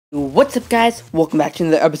What's up, guys? Welcome back to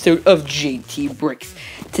another episode of JT Bricks.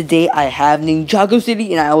 Today I have Ninjago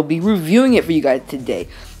City and I will be reviewing it for you guys today.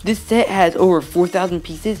 This set has over 4,000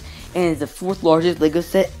 pieces and is the 4th largest LEGO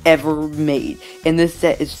set ever made. And this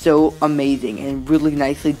set is so amazing and really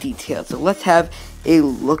nicely detailed. So let's have a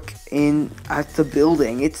look at the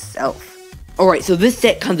building itself. Alright, so this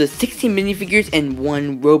set comes with 16 minifigures and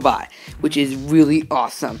 1 robot, which is really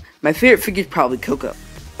awesome. My favorite figure is probably Coco.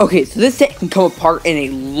 Okay, so this set can come apart in a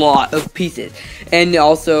lot of pieces, and it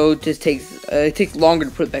also just takes longer to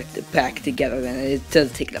put it back together than it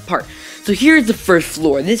does take it apart. So here's the first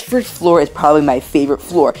floor. This first floor is probably my favorite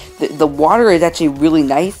floor. The water is actually really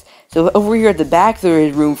nice. So over here at the back there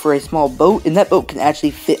is room for a small boat, and that boat can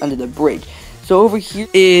actually fit under the bridge. So over here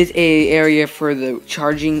is a area for the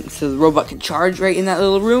charging, so the robot can charge right in that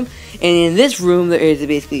little room. And in this room there is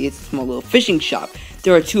basically a small little fishing shop.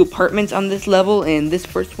 There are 2 apartments on this level, and this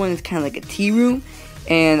first one is kind of like a tea room.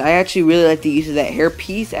 And I actually really like the use of that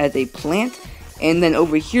hairpiece as a plant. And then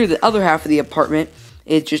over here, the other half of the apartment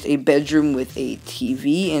is just a bedroom with a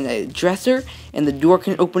TV and a dresser. And the door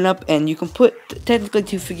can open up, and you can put technically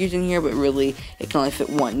 2 figures in here, but really it can only fit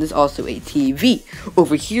 1. There's also a TV.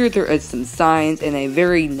 Over here, there is some signs and a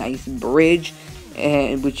very nice bridge,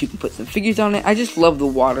 and which you can put some figures on it. I just love the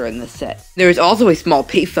water in this set. There is also a small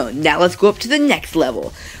payphone. Now let's go up to the next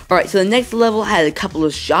level. Alright, so the next level has a couple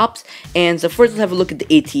of shops, and so first let's have a look at the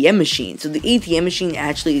ATM machine. So the ATM machine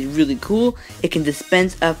actually is really cool. It can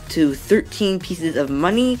dispense up to 13 pieces of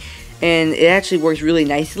money, and it actually works really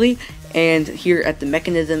nicely. And here at the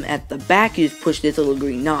mechanism at the back, you just push this little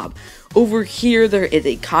green knob. Over here there is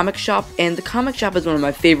a comic shop, and the comic shop is one of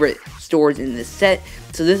my favorite stores in this set.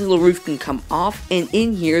 So this little roof can come off, and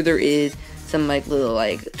in here there is some little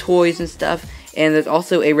toys and stuff, and there's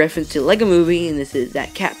also a reference to Lego Movie, and this is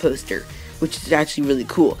that cat poster, which is actually really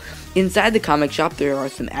cool. Inside the comic shop there are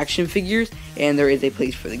some action figures, and there is a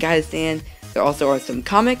place for the guy to stand. There also are some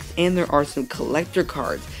comics, and there are some collector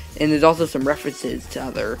cards, and there's also some references to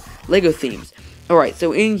other Lego themes. Alright,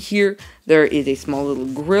 so in here, there is a small little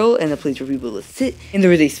grill and a place for people to sit. And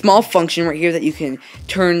there is a small function right here that you can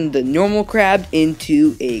turn the normal crab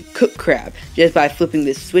into a cooked crab just by flipping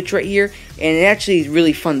this switch right here. And it actually is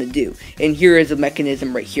really fun to do. And here is a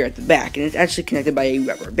mechanism right here at the back, and it's actually connected by a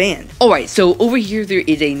rubber band. Alright, so over here there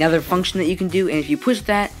is another function that you can do, and if you push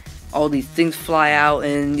that, all these things fly out,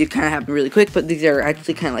 and it kind of happen really quick, but these are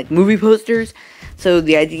actually kind of like movie posters. So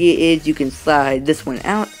the idea is you can slide this one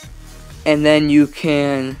out, and then you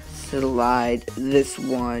can slide this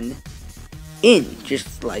one in,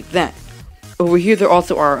 just like that. Over here there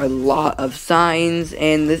also are a lot of signs,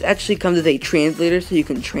 and this actually comes with a translator so you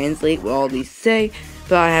can translate what all these say,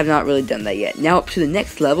 but I have not really done that yet. Now up to the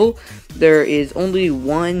next level, there is only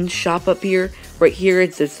 1 shop up here. Right here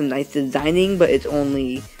there's some nice designing, but it's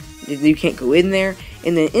only, you can't go in there.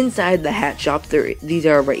 And then inside the hat shop, these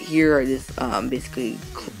are right here are just basically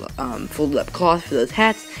folded up cloths for those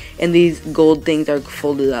hats, and these gold things are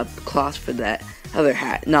folded up cloths for that other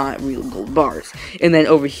hat, not real gold bars. And then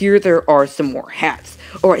over here there are some more hats.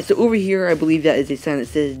 Alright, so over here I believe that is a sign that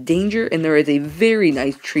says danger, and there is a very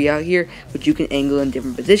nice tree out here which you can angle in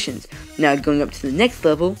different positions. Now going up to the next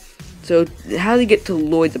level, so how to get to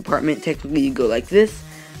Lloyd's apartment, technically you go like this,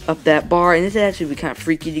 up that bar, and this actually be kind of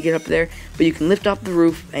freaky to get up there, but you can lift off the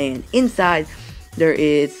roof, and inside there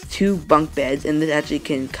is 2 bunk beds, and this actually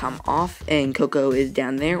can come off, and Coco is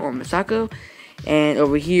down there, or Masako. And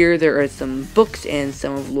over here there are some books and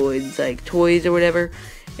some of Lloyd's toys or whatever,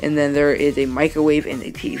 and then there is a microwave and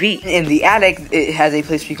a TV. In the attic it has a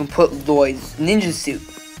place where you can put Lloyd's ninja suit.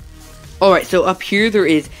 Alright, so up here there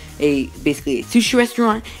is basically a sushi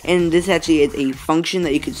restaurant, and this actually is a function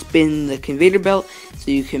that you can spin the conveyor belt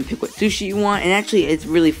so you can pick what sushi you want, and actually it's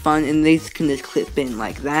really fun, and these can just clip in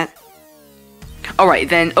like that. Alright,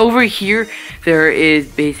 then over here there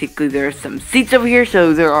are some seats over here,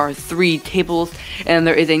 so there are 3 tables, and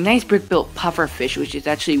there is a nice brick built puffer fish, which is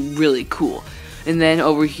actually really cool. And then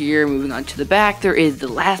over here, moving on to the back, there is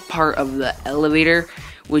the last part of the elevator,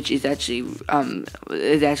 which is actually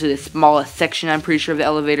the smallest section, I'm pretty sure, of the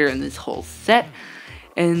elevator in this whole set.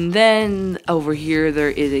 And then over here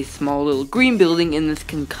there is a small little green building, and this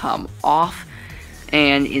can come off,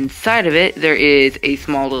 and inside of it there is a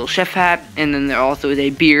small little chef hat, and then there also is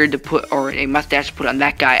a beard to put, or a mustache to put on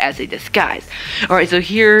that guy as a disguise. Alright, so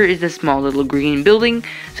here is a small little green building,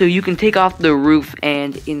 so you can take off the roof,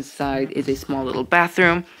 and inside is a small little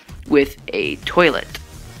bathroom with a toilet.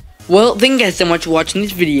 Well, thank you guys so much for watching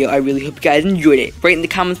this video. I really hope you guys enjoyed it. Write in the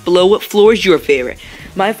comments below what floor is your favorite.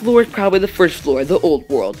 My floor is probably the first floor, the old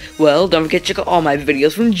world. Well, don't forget to check out all my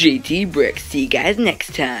videos from JT Bricks. See you guys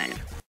next time.